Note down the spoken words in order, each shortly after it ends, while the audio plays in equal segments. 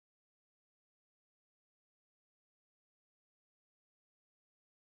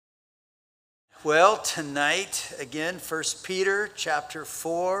Well, tonight, again, 1 Peter chapter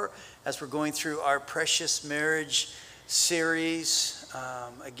 4, as we're going through our Precious Marriage series.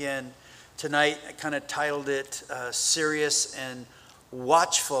 Again, tonight I kind of titled it Serious and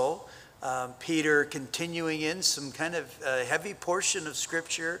Watchful. Peter continuing in some kind of heavy portion of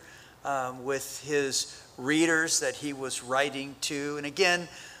Scripture with his readers that he was writing to. And again,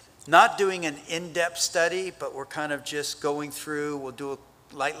 not doing an in-depth study, but we're kind of just going through. We'll do a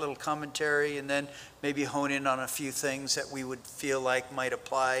light little commentary and then maybe hone in on a few things that we would feel like might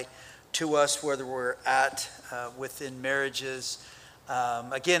apply to us, whether we're at within marriages.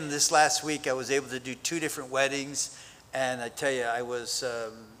 Again, this last week I was able to do 2 different weddings, and I tell you,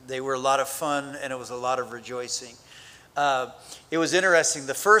 they were a lot of fun, and it was a lot of rejoicing. It was interesting.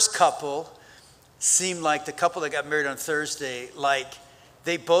 The first couple seemed like the couple that got married on Thursday, like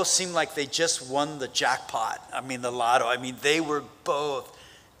they both seemed like they just won the jackpot. I mean, the lotto. I mean, they were both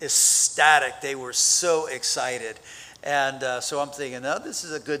ecstatic. They were so excited. And so I'm thinking, oh, this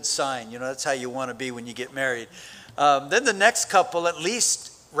is a good sign. You know, that's how you want to be when you get married. Then the next couple, at least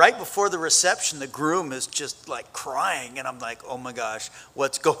right before the reception, the groom is just like crying. And I'm like, oh my gosh,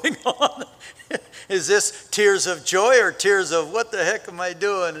 what's going on? Is this tears of joy or tears of what the heck am I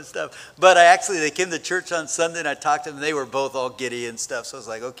doing and stuff? But they came to church on Sunday and I talked to them. And they were both all giddy and stuff. So I was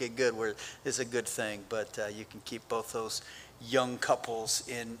like, okay, good. It's a good thing. But you can keep both those young couples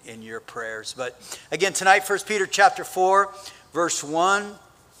in your prayers. But again, tonight, 1 Peter chapter 4, verse 1.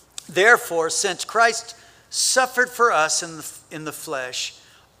 Therefore, since Christ suffered for us in the flesh,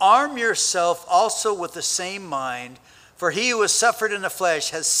 arm yourself also with the same mind, for he who has suffered in the flesh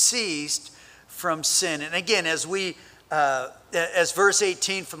has ceased from sin. And again, as verse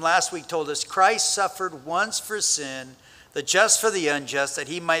 18 from last week told us, Christ suffered once for sin, the just for the unjust, that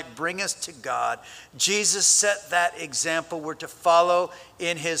he might bring us to God. Jesus set that example. We're to follow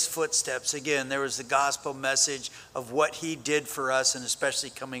in his footsteps. Again, there was the gospel message of what he did for us, and especially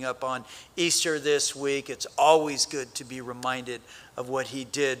coming up on Easter this week, it's always good to be reminded of what he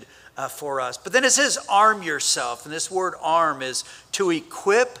did for us. But then it says arm yourself, and this word arm is to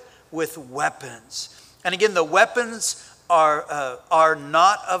equip with weapons. And again, the weapons are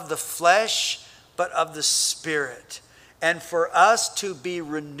not of the flesh, but of the Spirit. And for us to be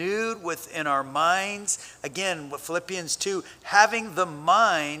renewed within our minds, again, with Philippians 2, having the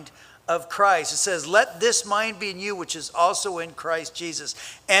mind of Christ. It says, let this mind be in you, which is also in Christ Jesus.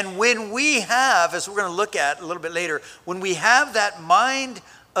 And when we have, as we're going to look at a little bit later, when we have that mind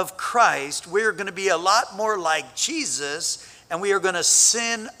of Christ, we're going to be a lot more like Jesus, and we are going to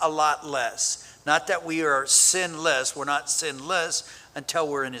sin a lot less. Not that we are sinless. We're not sinless until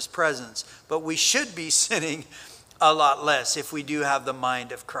we're in his presence. But we should be sinning a lot less if we do have the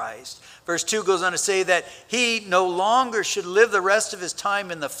mind of Christ. Verse 2 goes on to say that he no longer should live the rest of his time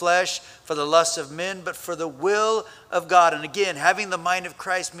in the flesh for the lust of men, but for the will of God. And again, having the mind of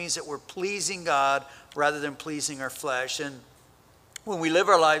Christ means that we're pleasing God rather than pleasing our flesh. And when we live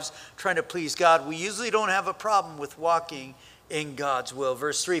our lives trying to please God, we usually don't have a problem with walking in God's will.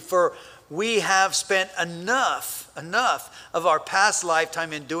 Verse 3, for we have spent enough of our past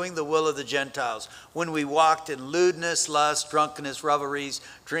lifetime in doing the will of the Gentiles, when we walked in lewdness, lust, drunkenness, revelries,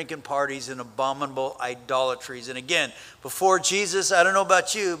 drinking parties, and abominable idolatries. And again, before Jesus, I don't know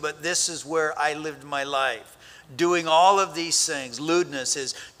about you, but this is where I lived my life. Doing all of these things. Lewdness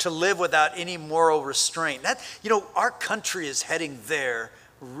is to live without any moral restraint. Our country is heading there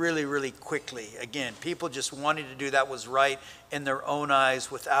really, really quickly. Again, people just wanting to do that was right in their own eyes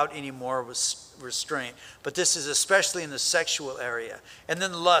without any more restraint. But this is especially in the sexual area. And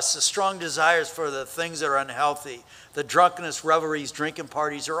then lust, the strong desires for the things that are unhealthy, the drunkenness, revelries, drinking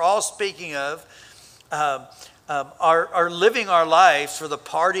parties are all speaking of are living our lives for the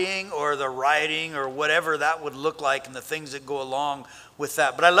partying or the rioting or whatever that would look like and the things that go along with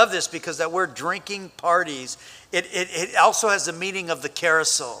that. But I love this because that word drinking parties, it also has the meaning of the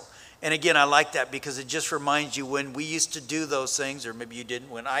carousel. And again, I like that because it just reminds you when we used to do those things, or maybe you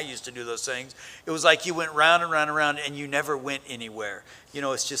didn't when I used to do those things, it was like you went round and round and round and you never went anywhere.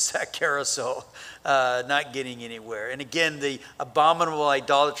 It's just that carousel, not getting anywhere. And again, the abominable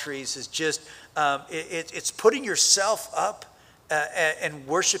idolatries is just, it's putting yourself up and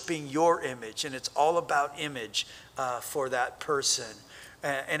worshiping your image. And it's all about image for that person.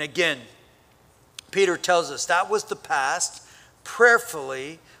 And again, Peter tells us that was the past.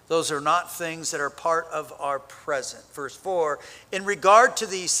 Prayerfully, those are not things that are part of our present. Verse 4, in regard to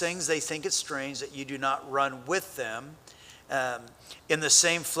these things, they think it strange that you do not run with them in the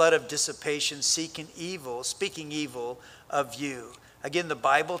same flood of dissipation, speaking evil of you. Again, the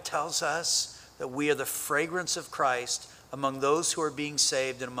Bible tells us that we are the fragrance of Christ among those who are being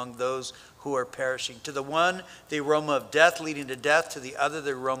saved and among those who are perishing. To the one, the aroma of death leading to death. To the other,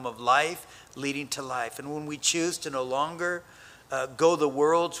 the aroma of life leading to life. And when we choose to no longer go the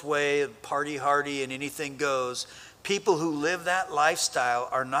world's way, party hardy and anything goes, people who live that lifestyle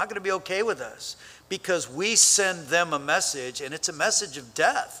are not going to be okay with us, because we send them a message, and it's a message of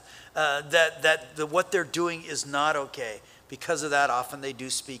death, that what they're doing is not okay. Because of that, often they do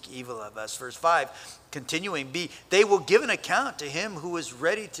speak evil of us. Verse 5, continuing, they will give an account to him who is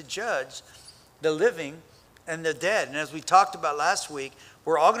ready to judge the living and the dead. And as we talked about last week,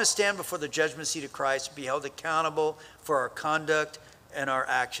 we're all going to stand before the judgment seat of Christ, be held accountable for our conduct and our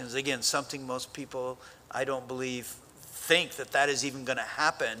actions. Again, something most people, I don't believe, think that is even going to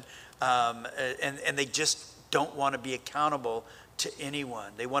happen. And they just don't want to be accountable to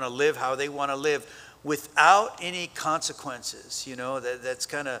anyone. They want to live how they want to live without any consequences. You know, that's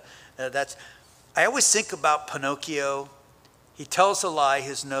kind of, I always think about Pinocchio. He tells a lie,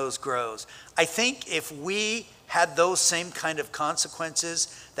 his nose grows. I think if we had those same kind of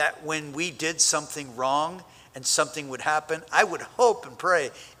consequences, that when we did something wrong and something would happen, I would hope and pray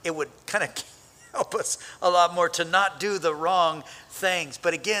it would kind of help us a lot more to not do the wrong things.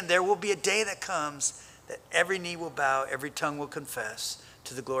 But again, there will be a day that comes that every knee will bow, every tongue will confess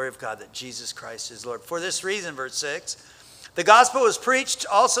to the glory of God that Jesus Christ is Lord. For this reason, verse 6, the gospel was preached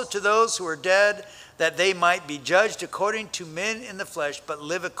also to those who are dead, that they might be judged according to men in the flesh, but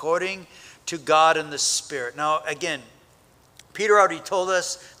live according to God in the Spirit. Now, again, Peter already told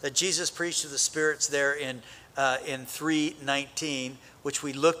us that Jesus preached to the spirits there in 3:19, which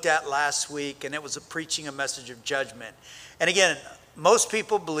we looked at last week, and it was preaching a message of judgment. And again, most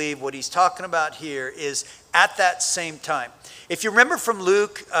people believe what he's talking about here is at that same time. If you remember from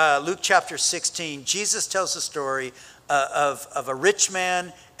Luke chapter 16, Jesus tells the story of a rich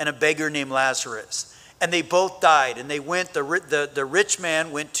man and a beggar named Lazarus. And they both died, and they went, the rich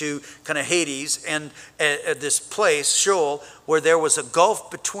man went to kind of Hades, and this place, Sheol, where there was a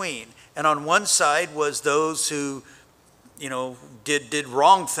gulf between. And on one side was those who, you know, did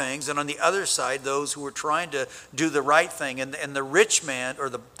wrong things, and on the other side, those who were trying to do the right thing. And the rich man, or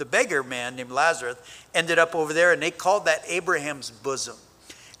the beggar man named Lazarus, ended up over there, and they called that Abraham's bosom.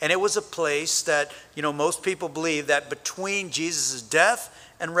 And it was a place that, you know, most people believe that between Jesus' death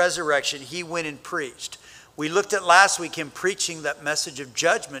and resurrection, he went and preached. We looked at last week him preaching that message of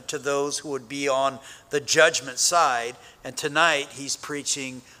judgment to those who would be on the judgment side. And tonight he's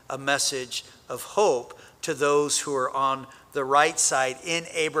preaching a message of hope to those who are on the right side in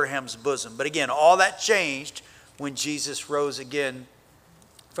Abraham's bosom. But again, all that changed when Jesus rose again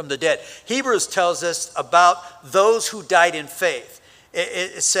from the dead. Hebrews tells us about those who died in faith.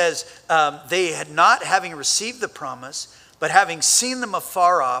 It says they had not having received the promise, but having seen them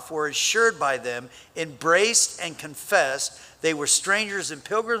afar off, were assured by them, embraced and confessed they were strangers and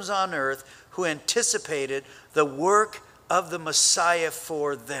pilgrims on earth, who anticipated the work of the Messiah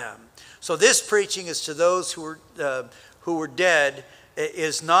for them. So this preaching is to those who were dead,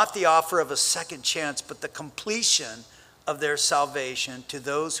 is not the offer of a second chance, but the completion of their salvation to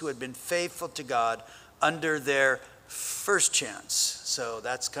those who had been faithful to God under their first chance. So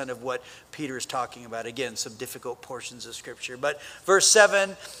that's kind of what Peter is talking about. Again, some difficult portions of Scripture. But verse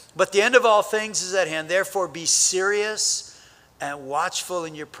 7, but the end of all things is at hand. Therefore be serious and watchful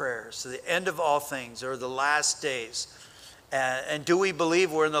in your prayers. So the end of all things, or the last days. And do we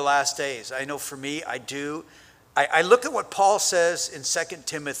believe we're in the last days? I know for me, I do. I look at what Paul says in 2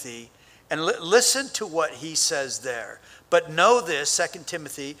 Timothy, and listen to what he says there. But know this, 2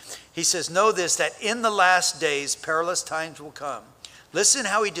 Timothy, he says, know this, that in the last days perilous times will come. Listen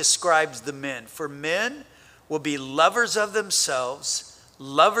how he describes the men. For men will be lovers of themselves,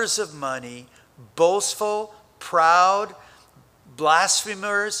 lovers of money, boastful, proud,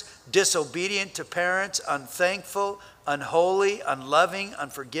 blasphemers, disobedient to parents, unthankful, unholy, unloving,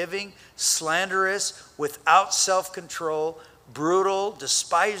 unforgiving, slanderous, without self-control, brutal,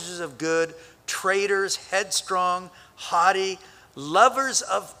 despisers of good, traitors, headstrong, haughty, lovers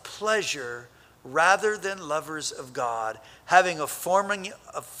of pleasure rather than lovers of God, having a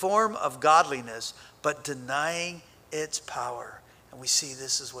form of godliness, but denying its power. And we see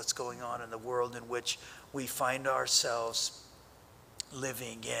this is what's going on in the world in which we find ourselves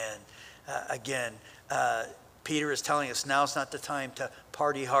living in. Again, Peter is telling us now's not the time to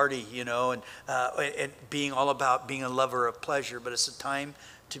party hardy, you know, and being all about being a lover of pleasure, but it's a time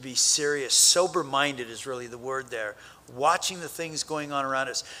to be serious. Sober-minded is really the word there. Watching the things going on around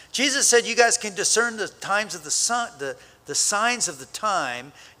us. Jesus said you guys can discern the times of the sun, the signs of the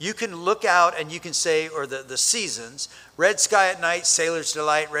time. You can look out and you can say, or the seasons, red sky at night, sailor's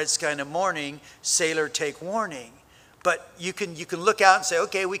delight, red sky in the morning, sailor take warning. But you can look out and say,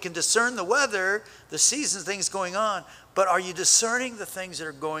 okay, we can discern the weather, the seasons, things going on. But are you discerning the things that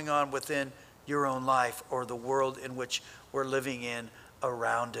are going on within your own life or the world in which we're living in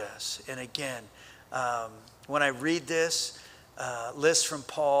around us? And again, when I read this list from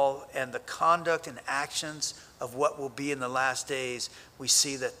Paul and the conduct and actions of what will be in the last days, we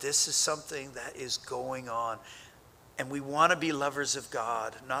see that this is something that is going on. And we want to be lovers of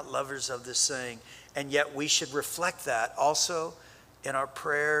God, not lovers of this thing. And yet we should reflect that also in our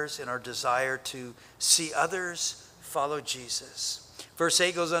prayers, in our desire to see others follow Jesus. Verse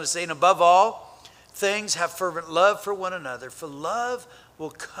 8 goes on to say, and above all things, have fervent love for one another, for love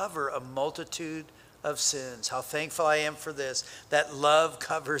will cover a multitude of sins. How thankful I am for this, that love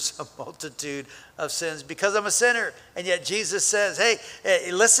covers a multitude of sins, because I'm a sinner. And yet Jesus says,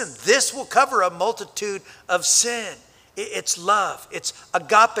 hey, listen, this will cover a multitude of sin. It's love. It's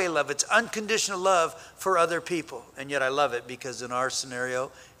agape love. It's unconditional love for other people. And yet I love it because in our scenario,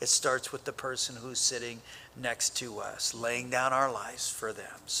 it starts with the person who's sitting next to us, laying down our lives for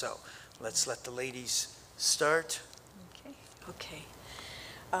them. So let's let the ladies start. Okay.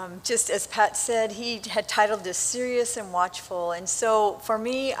 Just as Pat said, he had titled this Serious and Watchful. And so for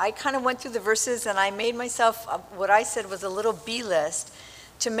me, I kind of went through the verses and I made myself what I said was a little B list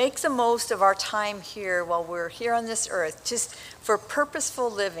to make the most of our time here while we're here on this earth, just for purposeful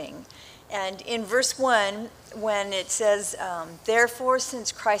living. And in verse 1, when it says, therefore,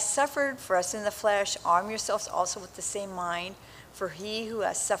 since Christ suffered for us in the flesh, arm yourselves also with the same mind, for he who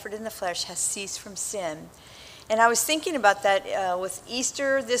has suffered in the flesh has ceased from sin. And I was thinking about that with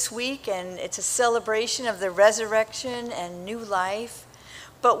Easter this week, and it's a celebration of the resurrection and new life.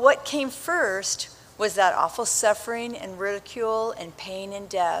 But what came first was that awful suffering and ridicule and pain and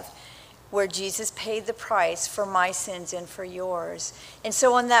death, where Jesus paid the price for my sins and for yours. And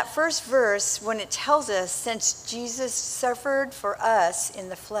so in that first verse, when it tells us, since Jesus suffered for us in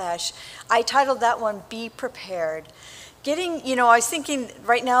the flesh, I titled that one, Be Prepared. I was thinking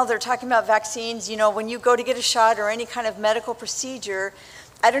right now they're talking about vaccines. When you go to get a shot or any kind of medical procedure,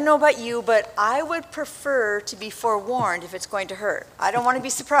 I don't know about you, but I would prefer to be forewarned if it's going to hurt. I don't want to be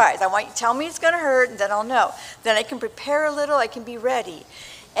surprised. I want you to tell me it's going to hurt, and then I'll know. Then I can prepare a little, I can be ready.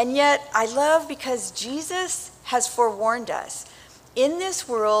 And yet, I love because Jesus has forewarned us. In this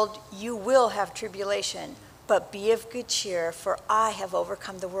world, you will have tribulation, but be of good cheer, for I have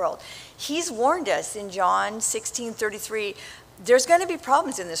overcome the world. He's warned us in John 16:33. There's going to be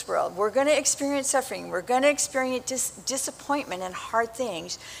problems in this world. We're going to experience suffering. We're going to experience disappointment and hard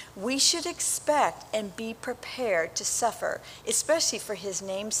things. We should expect and be prepared to suffer, especially for his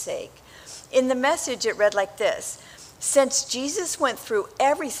name's sake. In the Message, it read like this: since Jesus went through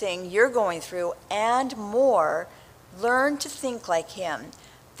everything you're going through and more, learn to think like him.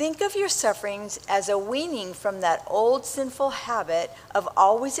 Think of your sufferings as a weaning from that old sinful habit of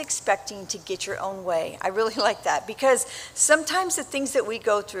always expecting to get your own way. I really like that, because sometimes the things that we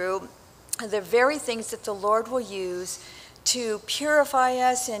go through are the very things that the Lord will use to purify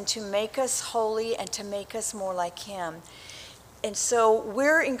us and to make us holy and to make us more like him. And so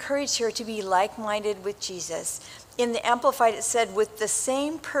we're encouraged here to be like-minded with Jesus. In the Amplified, it said, with the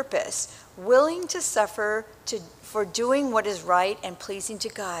same purpose, willing to suffer for doing what is right and pleasing to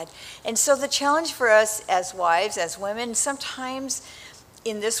God. And so the challenge for us as wives, as women, sometimes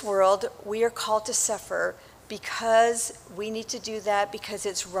in this world, we are called to suffer because we need to do that because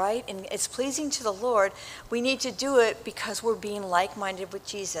it's right and it's pleasing to the Lord. We need to do it because we're being like-minded with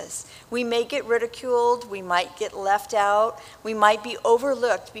Jesus. We may get ridiculed, we might get left out, we might be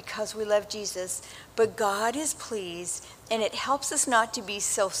overlooked because we love Jesus, but God is pleased, and it helps us not to be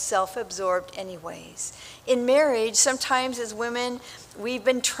so self-absorbed anyways. In marriage, sometimes as women, we've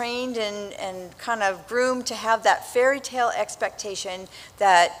been trained and kind of groomed to have that fairy tale expectation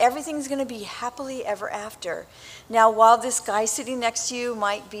that everything's going to be happily ever after. Now, while this guy sitting next to you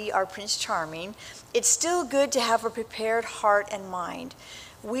might be our Prince Charming, it's still good to have a prepared heart and mind.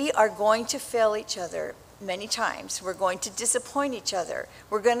 We are going to fail each other many times. We're going to disappoint each other.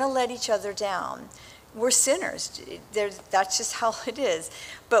 We're going to let each other down. We're sinners. That's just how it is.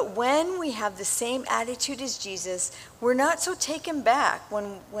 But when we have the same attitude as Jesus, we're not so taken back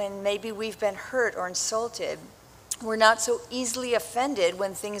when maybe we've been hurt or insulted. We're not so easily offended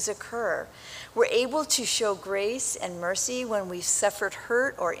when things occur. We're able to show grace and mercy when we've suffered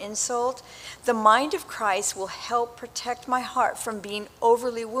hurt or insult. The mind of Christ will help protect my heart from being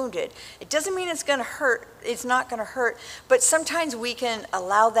overly wounded. It doesn't mean it's going to hurt. It's not going to hurt. But sometimes we can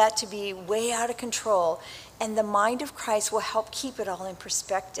allow that to be way out of control. and the mind of Christ will help keep it all in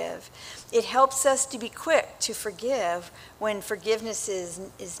perspective. It helps us to be quick to forgive when forgiveness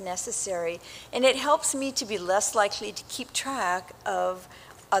is necessary, and it helps me to be less likely to keep track of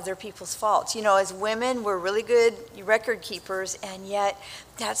other people's faults. You know, as women, we're really good record keepers, and yet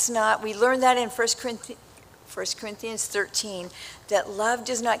we learned that in 1 Corinthians 13, that love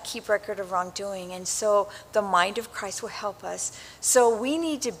does not keep record of wrongdoing, and so the mind of Christ will help us. So we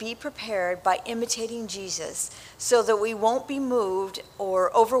need to be prepared by imitating Jesus so that we won't be moved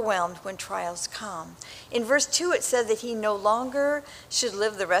or overwhelmed when trials come. In verse 2, it said that he no longer should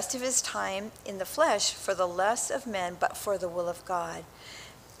live the rest of his time in the flesh for the lust of men, but for the will of God.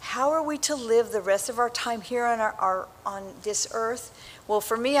 How are we to live the rest of our time here on this earth? Well,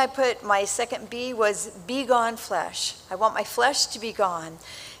 for me, I put my second B was be gone flesh. I want my flesh to be gone.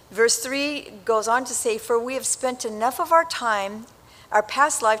 Verse 3 goes on to say, for we have spent enough of our time, our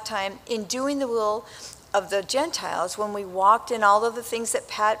past lifetime, in doing the will of the Gentiles when we walked in all of the things that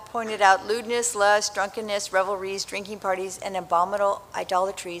Pat pointed out, lewdness, lust, drunkenness, revelries, drinking parties, and abominable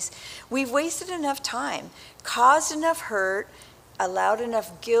idolatries. We've wasted enough time, caused enough hurt, allowed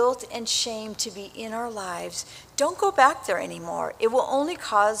enough guilt and shame to be in our lives. Don't go back there anymore. It will only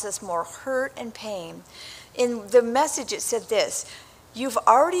cause us more hurt and pain. In the Message, it said this: you've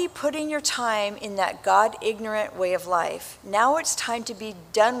already put in your time in that God-ignorant way of life. Now it's time to be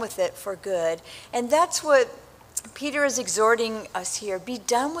done with it for good. And that's what Peter is exhorting us here. Be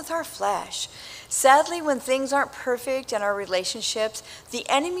done with our flesh. Sadly, when things aren't perfect in our relationships, the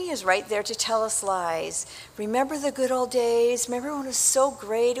enemy is right there to tell us lies. Remember the good old days? Remember when it was so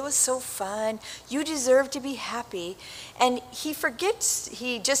great? It was so fun. You deserve to be happy. And he forgets,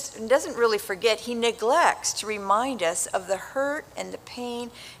 he just doesn't really forget, he neglects to remind us of the hurt and the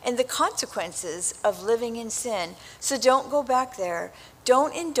pain and the consequences of living in sin. So don't go back there.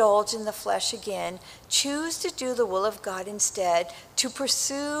 Don't indulge in the flesh again. Choose to do the will of God instead, to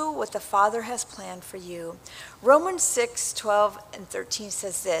pursue what the Father has planned for you. Romans 6:12 and 13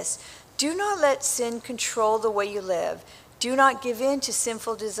 says this: do not let sin control the way you live. Do not give in to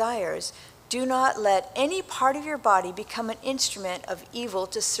sinful desires. Do not let any part of your body become an instrument of evil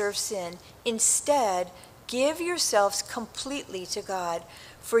to serve sin. Instead, give yourselves completely to God.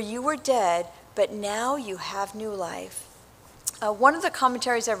 For you were dead, but now you have new life. One of the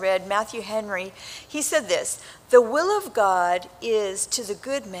commentaries I read, Matthew Henry, he said this: the will of God is, to the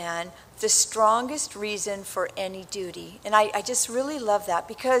good man, the strongest reason for any duty. And I just really love that,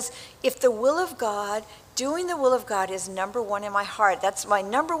 because if the will of God, doing the will of God is number one in my heart, that's my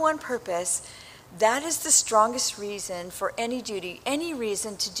number one purpose, that is the strongest reason for any duty, any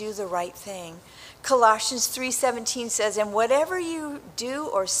reason to do the right thing. Colossians 3:17 says, and whatever you do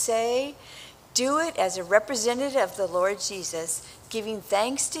or say, do it as a representative of the Lord Jesus, giving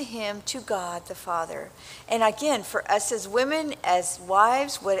thanks to him, to God the Father. And again, for us as women, as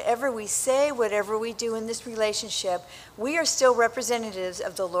wives, whatever we say, whatever we do in this relationship, we are still representatives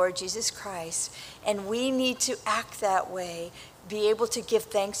of the Lord Jesus Christ. And we need to act that way, be able to give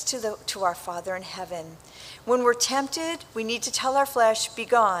thanks to our Father in heaven. When we're tempted, we need to tell our flesh, be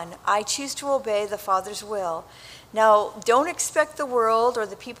gone. I choose to obey the Father's will. Now, don't expect the world or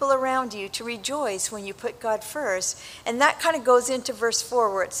the people around you to rejoice when you put God first. And that kind of goes into verse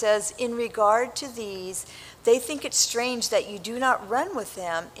 4, where it says, in regard to these, they think it strange that you do not run with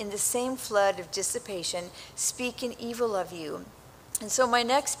them in the same flood of dissipation, speaking evil of you. And so my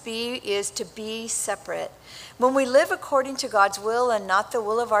next B is to be separate. When we live according to God's will and not the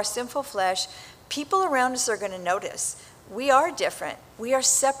will of our sinful flesh, people around us are going to notice. We are different. We are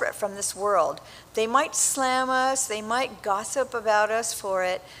separate from this world. They might slam us, they might gossip about us for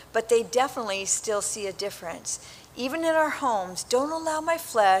it, but they definitely still see a difference. Even in our homes, don't allow my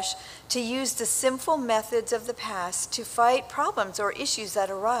flesh to use the sinful methods of the past to fight problems or issues that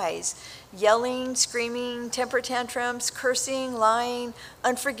arise. Yelling, screaming, temper tantrums, cursing, lying,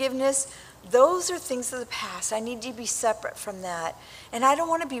 unforgiveness, those are things of the past. I need to be separate from that. And I don't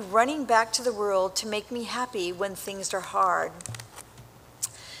want to be running back to the world to make me happy when things are hard.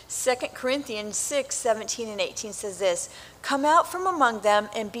 2 Corinthians 6:17 and 18 says this: come out from among them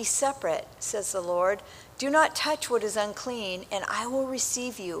and be separate, says the Lord. Do not touch what is unclean, and I will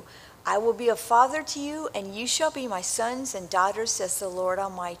receive you. I will be a father to you, and you shall be my sons and daughters, says the Lord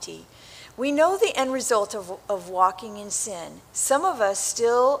Almighty. We know the end result of walking in sin. Some of us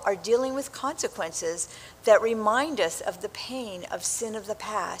still are dealing with consequences that remind us of the pain of sin of the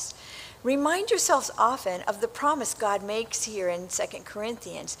past. Remind yourselves often of the promise God makes here in 2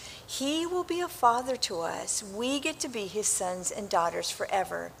 Corinthians. He will be a father to us. We get to be his sons and daughters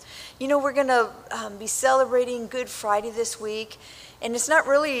forever. You know, we're going to be celebrating Good Friday this week. And it's not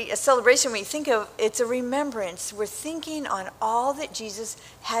really a celebration when you think of it's a remembrance. We're thinking on all that Jesus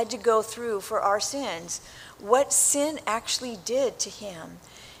had to go through for our sins, what sin actually did to him.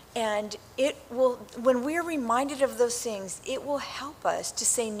 And it will, when we're reminded of those things, it will help us to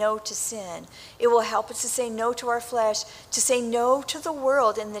say no to sin. It will help us to say no to our flesh, to say no to the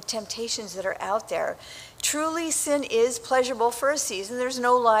world and the temptations that are out there. Truly, sin is pleasurable for a season. There's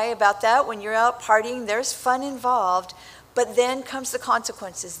no lie about that. When you're out partying, there's fun involved. But then comes the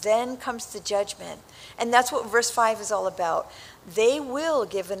consequences. Then comes the judgment. And that's what verse 5 is all about. They will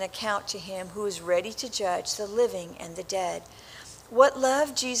give an account to him who is ready to judge the living and the dead. What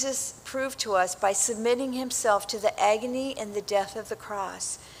love Jesus proved to us by submitting himself to the agony and the death of the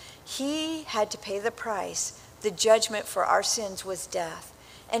cross. He had to pay the price. The judgment for our sins was death.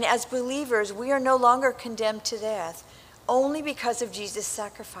 And as believers, we are no longer condemned to death. Only because of Jesus'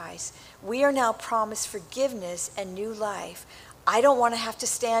 sacrifice, we are now promised forgiveness and new life. I don't want to have to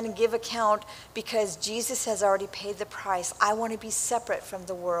stand and give account because Jesus has already paid the price. I want to be separate from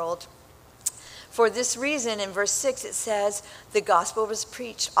the world. For this reason, in verse 6, it says, the gospel was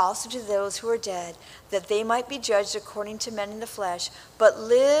preached also to those who are dead, that they might be judged according to men in the flesh, but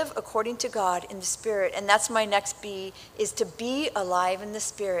live according to God in the Spirit. And that's my next B, is to be alive in the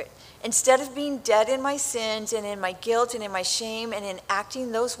Spirit. Instead of being dead in my sins and in my guilt and in my shame and in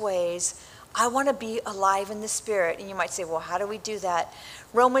acting those ways, I want to be alive in the Spirit. And you might say, well, how do we do that?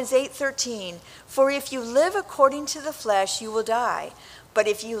 Romans 8:13, for if you live according to the flesh, you will die. But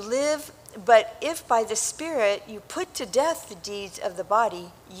if by the Spirit you put to death the deeds of the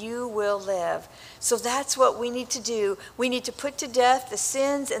body, you will live. So that's what we need to do. We need to put to death the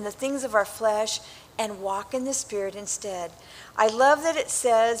sins and the things of our flesh and walk in the Spirit instead. I love that it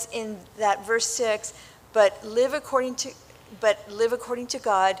says in that verse 6, but live according to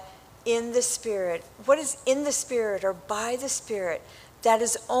God in the Spirit. What is in the Spirit or by the Spirit?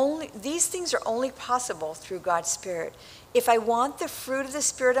 These things are only possible through God's Spirit. If I want the fruit of the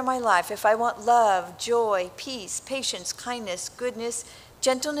Spirit in my life, if I want love, joy, peace, patience, kindness, goodness,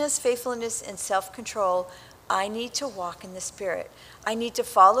 gentleness, faithfulness, and self-control, I need to walk in the Spirit. I need to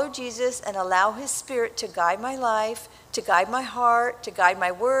follow Jesus and allow his Spirit to guide my life, to guide my heart, to guide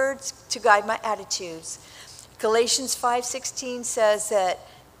my words, to guide my attitudes. Galatians 5:16 says that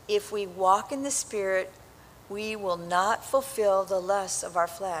if we walk in the Spirit, we will not fulfill the lusts of our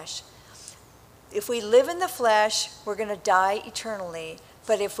flesh. If we live in the flesh, we're going to die eternally.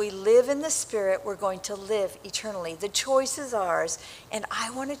 But if we live in the Spirit, we're going to live eternally. The choice is ours, and I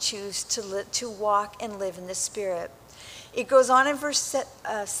want to choose to walk and live in the Spirit. It goes on in verse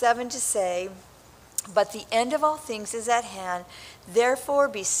 7 to say, but the end of all things is at hand. Therefore,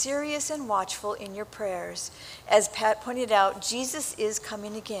 be serious and watchful in your prayers. As Pat pointed out, Jesus is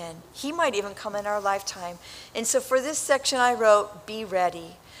coming again. He might even come in our lifetime. And so for this section, I wrote, be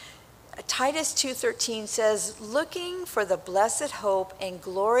ready. Titus 2:13 says, looking for the blessed hope and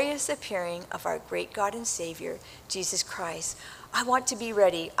glorious appearing of our great God and Savior, Jesus Christ. I want to be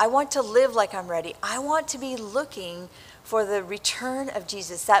ready. I want to live like I'm ready. I want to be looking for the return of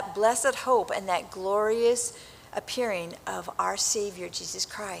Jesus, that blessed hope and that glorious appearing of our Savior, Jesus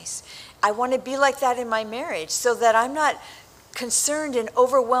Christ. I want to be like that in my marriage so that I'm not concerned and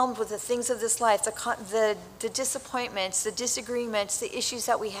overwhelmed with the things of this life, the disappointments, the disagreements, the issues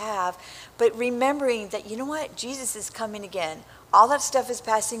that we have, but remembering that, you know what, Jesus is coming again. All that stuff is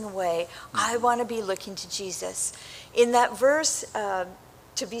passing away. I want to be looking to Jesus. In that verse,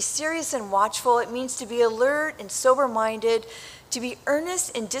 to be serious and watchful, it means to be alert and sober-minded, to be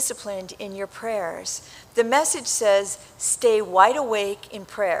earnest and disciplined in your prayers. The Message says, stay wide awake in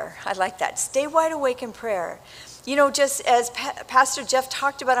prayer. I like that. Stay wide awake in prayer. You know, just as Pastor Jeff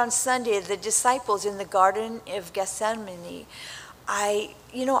talked about on Sunday, the disciples in the Garden of Gethsemane, I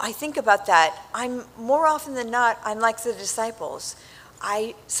think about that. More often than not, I'm like the disciples.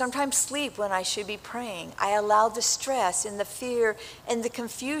 I sometimes sleep when I should be praying. I allow the stress and the fear and the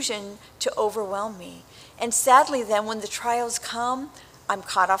confusion to overwhelm me. And sadly then, when the trials come, I'm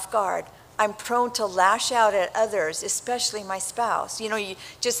caught off guard. I'm prone to lash out at others, especially my spouse. You know,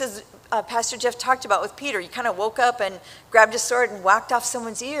 just as Pastor Jeff talked about with Peter, you kind of woke up and grabbed a sword and whacked off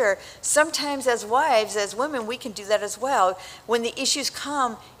someone's ear. Sometimes as wives, as women, we can do that as well. When the issues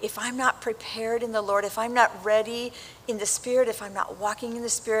come, if I'm not prepared in the Lord, if I'm not ready in the Spirit, if I'm not walking in the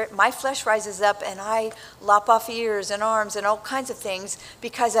Spirit, my flesh rises up and I lop off ears and arms and all kinds of things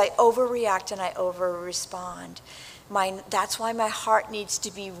because I overreact and I over-respond. That's why my heart needs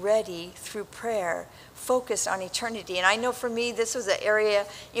to be ready through prayer, focused on eternity. And I know for me, this was an area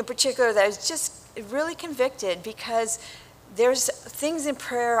in particular that I was just really convicted, because there's things in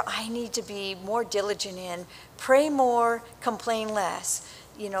prayer I need to be more diligent in. Pray more, complain less.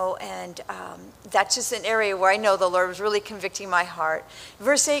 And that's just an area where I know the Lord was really convicting my heart.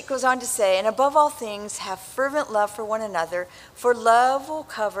 Verse 8 goes on to say, and above all things, have fervent love for one another, for love will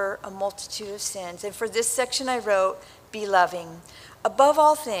cover a multitude of sins. And for this section I wrote, be loving. Above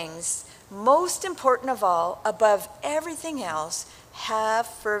all things, most important of all, above everything else, have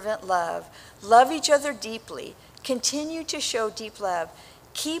fervent love. Love each other deeply. Continue to show deep love.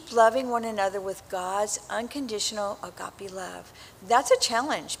 Keep loving one another with God's unconditional agape love. That's a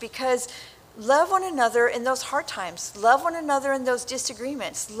challenge, because love one another in those hard times. Love one another in those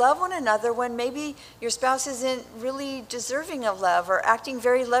disagreements. Love one another when maybe your spouse isn't really deserving of love or acting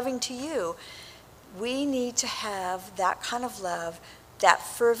very loving to you. We need to have that kind of love, that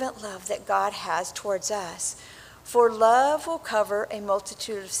fervent love that God has towards us. For love will cover a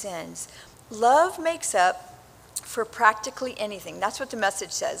multitude of sins. Love makes up for practically anything. That's what the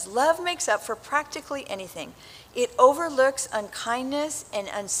Message says. Love makes up for practically anything. It overlooks unkindness and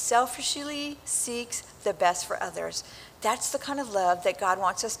unselfishly seeks the best for others. That's the kind of love that God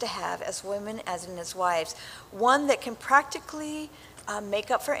wants us to have as women, as in as wives. One that can practically make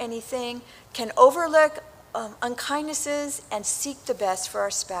up for anything, can overlook unkindnesses, and seek the best for our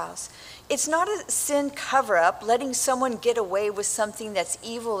spouse. It's not a sin cover-up, letting someone get away with something that's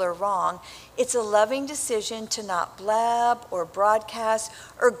evil or wrong. It's a loving decision to not blab or broadcast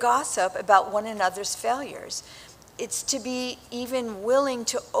or gossip about one another's failures. It's to be even willing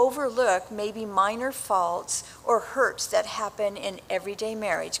to overlook maybe minor faults or hurts that happen in everyday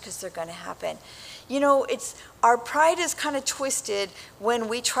marriage, because they're going to happen. Our pride is kind of twisted when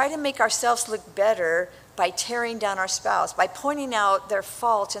we try to make ourselves look better by tearing down our spouse, by pointing out their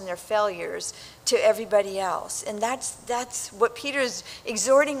faults and their failures to everybody else. And that's what Peter's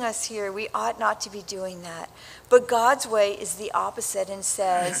exhorting us here. We ought not to be doing that. But God's way is the opposite, and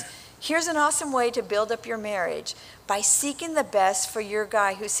says, here's an awesome way to build up your marriage. By seeking the best for your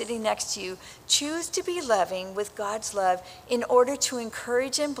guy who's sitting next to you, choose to be loving with God's love in order to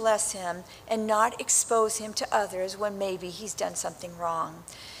encourage and bless him and not expose him to others when maybe he's done something wrong.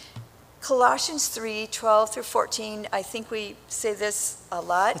 Colossians 3:12-14, I think we say this a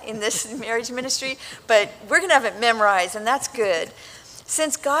lot in this marriage ministry, but we're going to have it memorized, and that's good.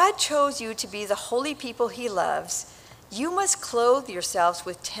 Since God chose you to be the holy people he loves, you must clothe yourselves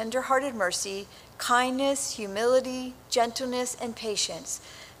with tender-hearted mercy, kindness, humility, gentleness, and patience.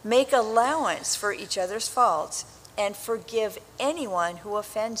 Make allowance for each other's faults, and forgive anyone who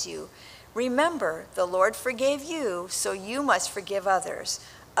offends you. Remember, the Lord forgave you, so you must forgive others.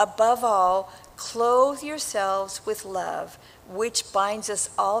 Above all, clothe yourselves with love, which binds us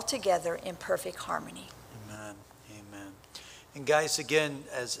all together in perfect harmony. Amen. Amen. And guys, again,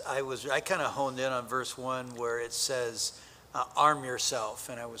 I kind of honed in on verse 1 where it says, arm yourself.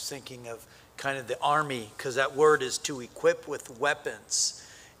 And I was thinking of kind of the army, because that word is to equip with weapons.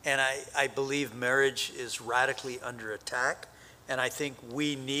 And I believe marriage is radically under attack. And I think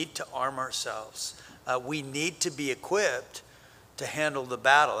we need to arm ourselves. We need to be equipped to handle the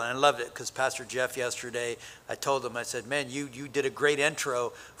battle. And I loved it because Pastor Jeff yesterday, I told him, I said, man, you did a great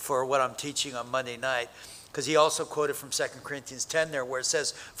intro for what I'm teaching on Monday night. Because he also quoted from 2 Corinthians 10 there, where it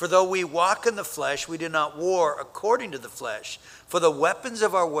says, for though we walk in the flesh, we do not war according to the flesh. For the weapons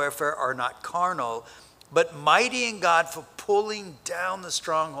of our warfare are not carnal, but mighty in God for pulling down the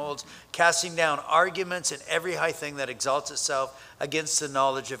strongholds, casting down arguments and every high thing that exalts itself against the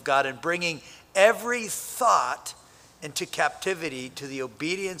knowledge of God, and bringing every thought into captivity to the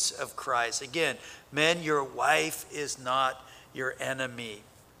obedience of Christ. Again, men, your wife is not your enemy.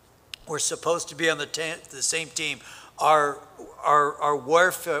 We're supposed to be on the same team. Our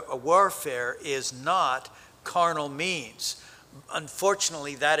warfare is not carnal means.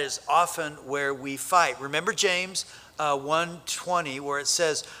 Unfortunately, that is often where we fight. Remember James 1:20, where it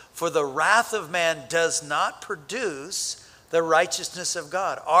says, for the wrath of man does not produce the righteousness of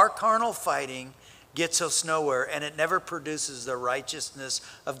God. Our carnal fighting gets us nowhere, and it never produces the righteousness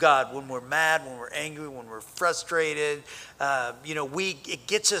of God. When we're mad, when we're angry, when we're frustrated, it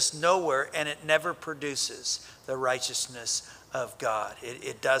gets us nowhere, and it never produces the righteousness of God.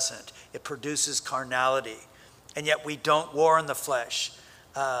 It doesn't. It produces carnality. And yet we don't war in the flesh.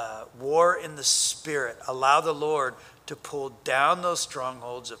 War in the spirit. Allow the Lord to pull down those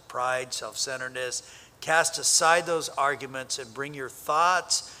strongholds of pride, self-centeredness, cast aside those arguments, and bring your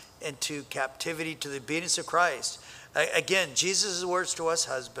thoughts into captivity to the obedience of Christ. Again, Jesus' words to us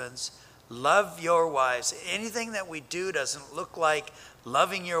husbands, love your wives. Anything that we do doesn't look like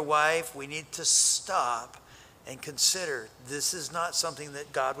loving your wife, we need to stop and consider this is not something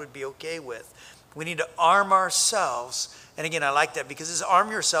that God would be okay with. We need to arm ourselves. And again, I like that because it's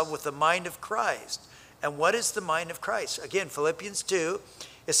arm yourself with the mind of Christ. And what is the mind of Christ? Again, Philippians 2,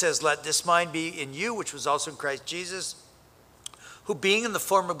 it says, let this mind be in you, which was also in Christ Jesus, who being in the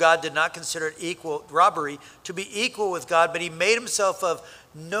form of God did not consider it robbery to be equal with God, but he made himself of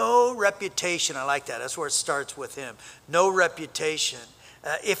no reputation. I like that. That's where it starts with him. No reputation.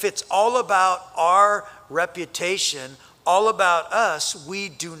 If it's all about our reputation, all about us, we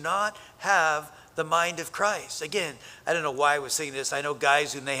do not have the mind of Christ. Again, I don't know why I was saying this. I know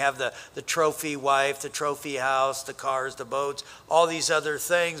guys when they have the trophy wife, the trophy house, the cars, the boats, all these other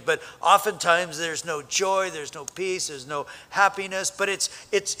things, but oftentimes there's no joy, there's no peace, there's no happiness, but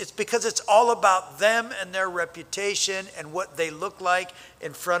it's because it's all about them and their reputation and what they look like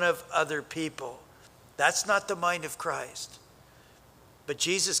in front of other people. That's not the mind of Christ. But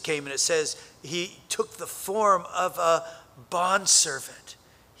Jesus came and it says he took the form of a bondservant.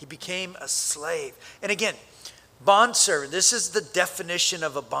 He became a slave. And again, bondservant, this is the definition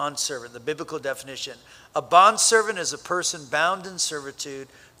of a bondservant, the biblical definition. A bondservant is a person bound in servitude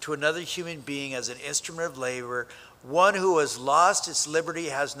to another human being as an instrument of labor, one who has lost its liberty,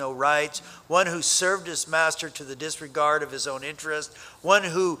 has no rights, one who served his master to the disregard of his own interest, one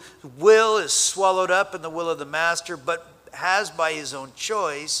whose will is swallowed up in the will of the master, but has by his own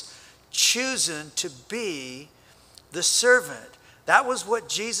choice chosen to be the servant. That was what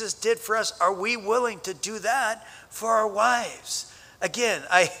Jesus did for us. Are we willing to do that for our wives? Again,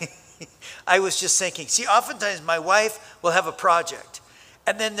 I was just thinking, see, oftentimes my wife will have a project.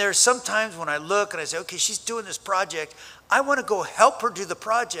 And then there's sometimes when I look and I say, okay, she's doing this project. I want to go help her do the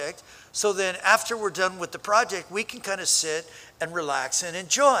project. So then after we're done with the project, we can kind of sit and relax and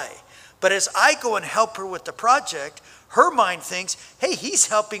enjoy. But as I go and help her with the project, her mind thinks, hey, he's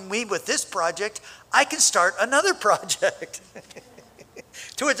helping me with this project. I can start another project.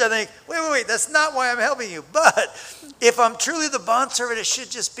 To which I think, wait, that's not why I'm helping you. But if I'm truly the bondservant, it should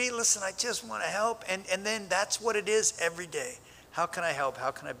just be, listen, I just want to help. And then that's what it is every day. How can I help?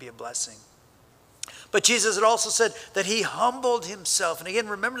 How can I be a blessing? But Jesus had also said that he humbled himself. And again,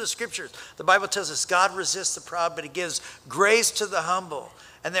 remember the scriptures. The Bible tells us God resists the proud, but he gives grace to the humble.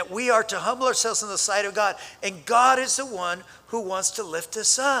 And that we are to humble ourselves in the sight of God. And God is the one who wants to lift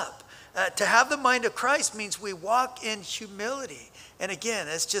us up. To have the mind of Christ means we walk in humility. And again,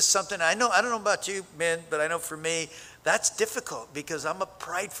 it's just something I don't know about you men, but I know for me, that's difficult because I'm a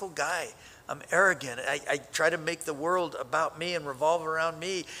prideful guy. I'm arrogant. I try to make the world about me and revolve around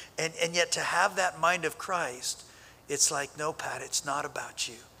me. And yet to have that mind of Christ, it's like, no, Pat, it's not about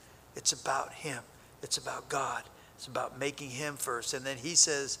you. It's about him. It's about God. It's about making him first. And then he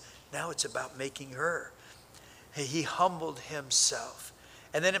says, now it's about making her. He humbled himself.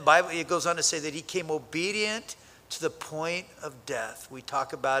 And then in the Bible, it goes on to say that he came obedient to the point of death. We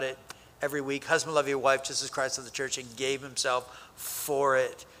talk about it every week. Husband, love your wife just as Christ loved the church and gave himself for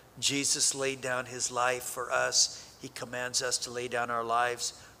it. Jesus laid down his life for us. He commands us to lay down our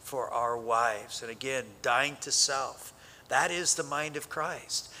lives for our wives. And again, dying to self. That is the mind of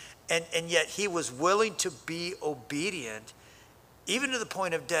Christ. And yet he was willing to be obedient, even to the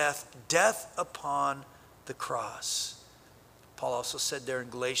point of death, death upon the cross. Paul also said there in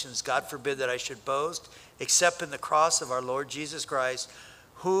Galatians, God forbid that I should boast, except in the cross of our Lord Jesus Christ,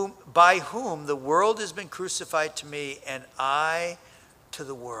 by whom the world has been crucified to me, and I to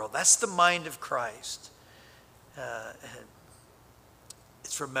the world. That's the mind of Christ.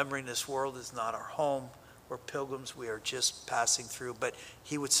 It's remembering this world is not our home. We're pilgrims. We are just passing through. But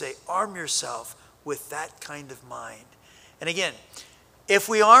he would say, arm yourself with that kind of mind. And again, if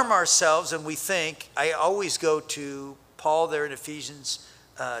we arm ourselves and we think, I always go to Paul there in Ephesians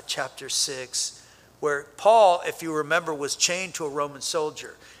chapter 6, where Paul, if you remember, was chained to a Roman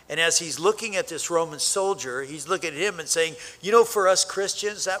soldier. And as he's looking at this Roman soldier, he's looking at him and saying, you know, for us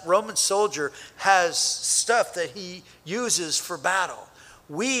Christians, that Roman soldier has stuff that he uses for battle.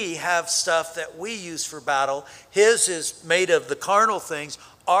 We have stuff that we use for battle. His is made of the carnal things.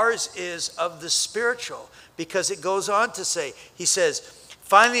 Ours is of the spiritual. Because it goes on to say, he says,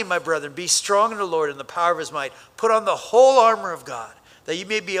 finally, my brethren, be strong in the Lord and the power of his might. Put on the whole armor of God, that you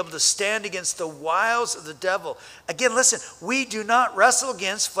may be able to stand against the wiles of the devil. Again, listen, we do not wrestle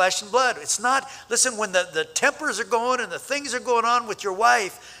against flesh and blood. It's not, listen, when the tempers are going and the things are going on with your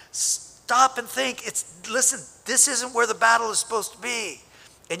wife, stop and think, listen, this isn't where the battle is supposed to be.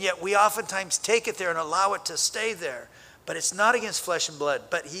 And yet we oftentimes take it there and allow it to stay there. But it's not against flesh and blood.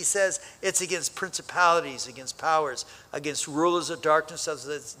 But he says it's against principalities, against powers, against rulers of darkness of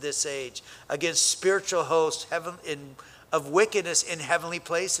this age, against spiritual hosts of wickedness in heavenly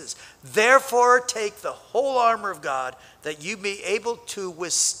places. Therefore, take the whole armor of God, that you be able to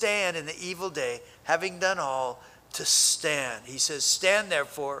withstand in the evil day, having done all, to stand. He says, stand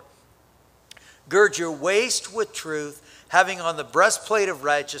therefore, gird your waist with truth, having on the breastplate of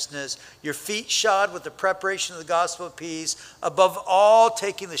righteousness, your feet shod with the preparation of the gospel of peace, above all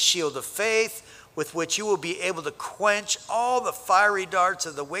taking the shield of faith, with which you will be able to quench all the fiery darts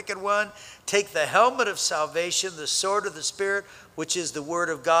of the wicked one. Take the helmet of salvation, the sword of the Spirit, which is the word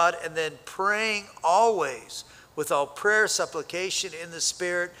of God, and then praying always with all prayer, supplication in the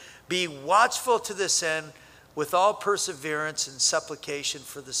Spirit. Be watchful to this end with all perseverance and supplication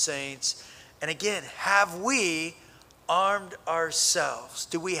for the saints. And again, have we armed ourselves?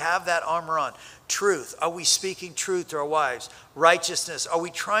 Do we have that armor on? Truth. Are we speaking truth to our wives? Righteousness. Are we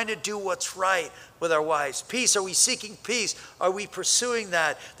trying to do what's right with our wives? Peace. Are we seeking peace? Are we pursuing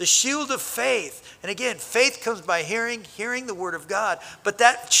that? The shield of faith. And again, faith comes by hearing the word of God. But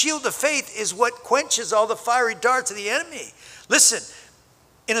that shield of faith is what quenches all the fiery darts of the enemy. Listen,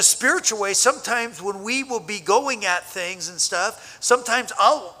 in a spiritual way, sometimes when we will be going at things and stuff, sometimes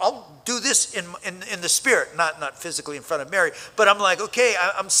I'll do this in the spirit, not physically in front of Mary, but I'm like, okay,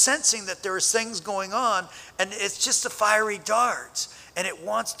 I'm sensing that there is things going on, and it's just the fiery darts, and it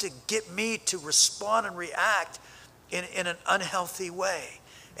wants to get me to respond and react in an unhealthy way.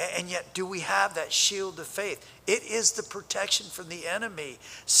 And yet, do we have that shield of faith? It is the protection from the enemy.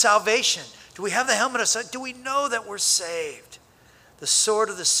 Salvation. Do we have the helmet of salvation? Do we know that we're saved? The sword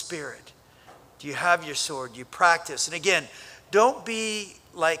of the Spirit. Do you have your sword? Do you practice? And again, don't be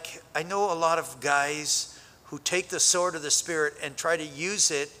like, I know a lot of guys who take the sword of the Spirit and try to use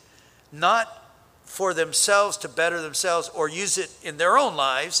it not for themselves to better themselves or use it in their own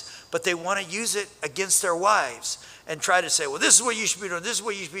lives, but they want to use it against their wives and try to say, well, this is what you should be doing, this is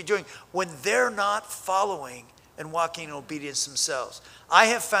what you should be doing, when they're not following and walking in obedience themselves. I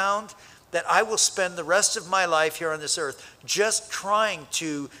have found that I will spend the rest of my life here on this earth just trying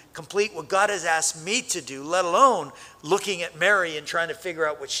to complete what God has asked me to do, let alone looking at Mary and trying to figure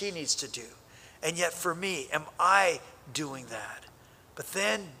out what she needs to do. And yet for me, am I doing that? But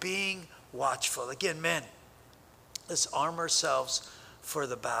then being watchful. Again, men, let's arm ourselves for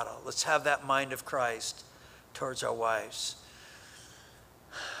the battle. Let's have that mind of Christ towards our wives.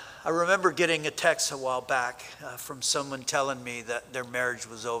 I remember getting a text a while back from someone telling me that their marriage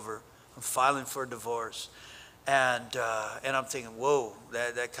was over. I'm filing for a divorce. And I'm thinking, whoa,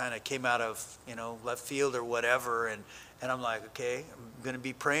 that kind of came out of, left field or whatever. And I'm like, okay, I'm going to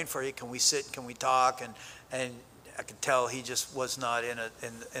be praying for you. Can we sit? Can we talk? And I could tell he just was not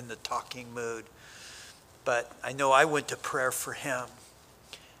in the talking mood. But I know I went to prayer for him.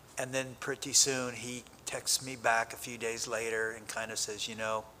 And then pretty soon he texts me back a few days later and kind of says,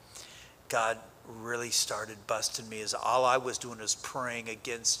 God really started busting me, as all I was doing was praying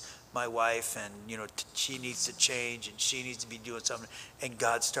against my wife, and she needs to change and she needs to be doing something. And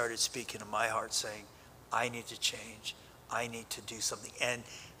God started speaking to my heart saying, I need to change. I need to do something. And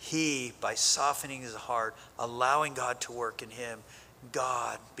he, by softening his heart, allowing God to work in him,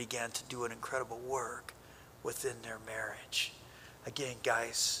 God began to do an incredible work within their marriage. Again,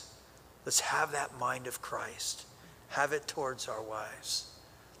 guys, let's have that mind of Christ. Have it towards our wives.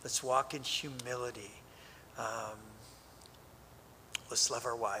 Let's walk in humility. Let's love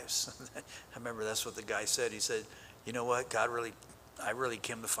our wives. I remember that's what the guy said. He said, you know what, I really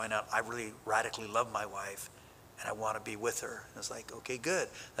came to find out I really radically love my wife and I want to be with her. And I was like, okay, good.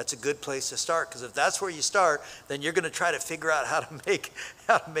 That's a good place to start, because if that's where you start, then you're going to try to figure out how to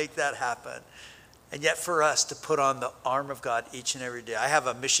make that happen. And yet for us to put on the armor of God each and every day. I have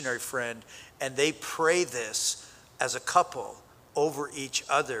a missionary friend, and they pray this as a couple over each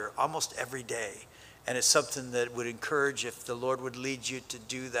other almost every day. And it's something that would encourage, if the Lord would lead you to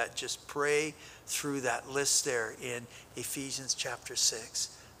do that, just pray through that list there in Ephesians chapter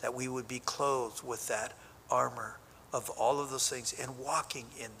 6, that we would be clothed with that armor of all of those things and walking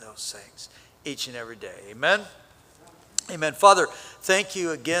in those things each and every day. Amen? Amen. Father, thank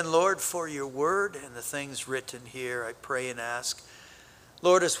you again, Lord, for your word and the things written here. I pray and ask,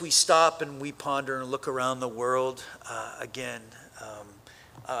 Lord, as we stop and we ponder and look around the world,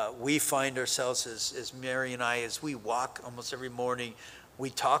 we find ourselves, as Mary and I, as we walk almost every morning, we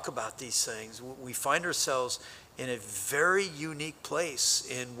talk about these things. We find ourselves in a very unique place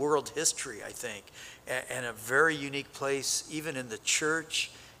in world history, I think, and a very unique place even in the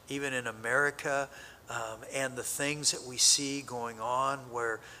church, even in America, and the things that we see going on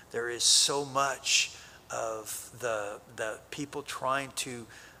where there is so much of the people trying to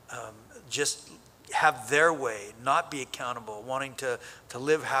just have their way, not be accountable, wanting to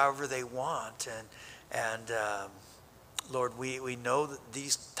live however they want. And Lord, we know that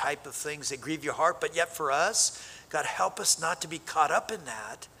these type of things, they grieve your heart, but yet for us, God, help us not to be caught up in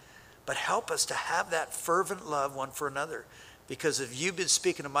that, but help us to have that fervent love one for another. Because if you've been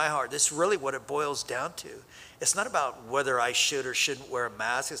speaking to my heart, this is really what it boils down to. It's not about whether I should or shouldn't wear a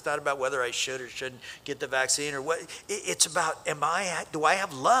mask. It's not about whether I should or shouldn't get the vaccine or what. It's about, do I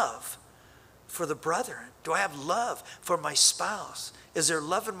have love for the brethren? Do I have love for my spouse? Is there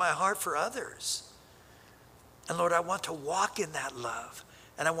love in my heart for others? And Lord, I want to walk in that love.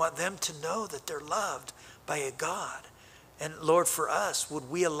 And I want them to know that they're loved by a God. And Lord, for us, would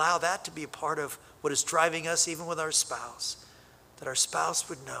we allow that to be a part of what is driving us even with our spouse? That our spouse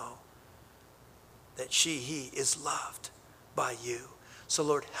would know that he is loved by you. So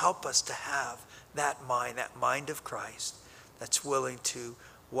Lord, help us to have that mind of Christ that's willing to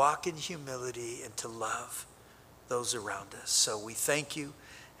walk in humility and to love those around us. So we thank you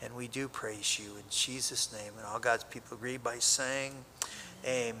and we do praise you in Jesus' name. And all God's people agree by saying,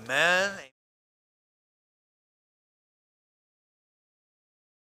 Amen.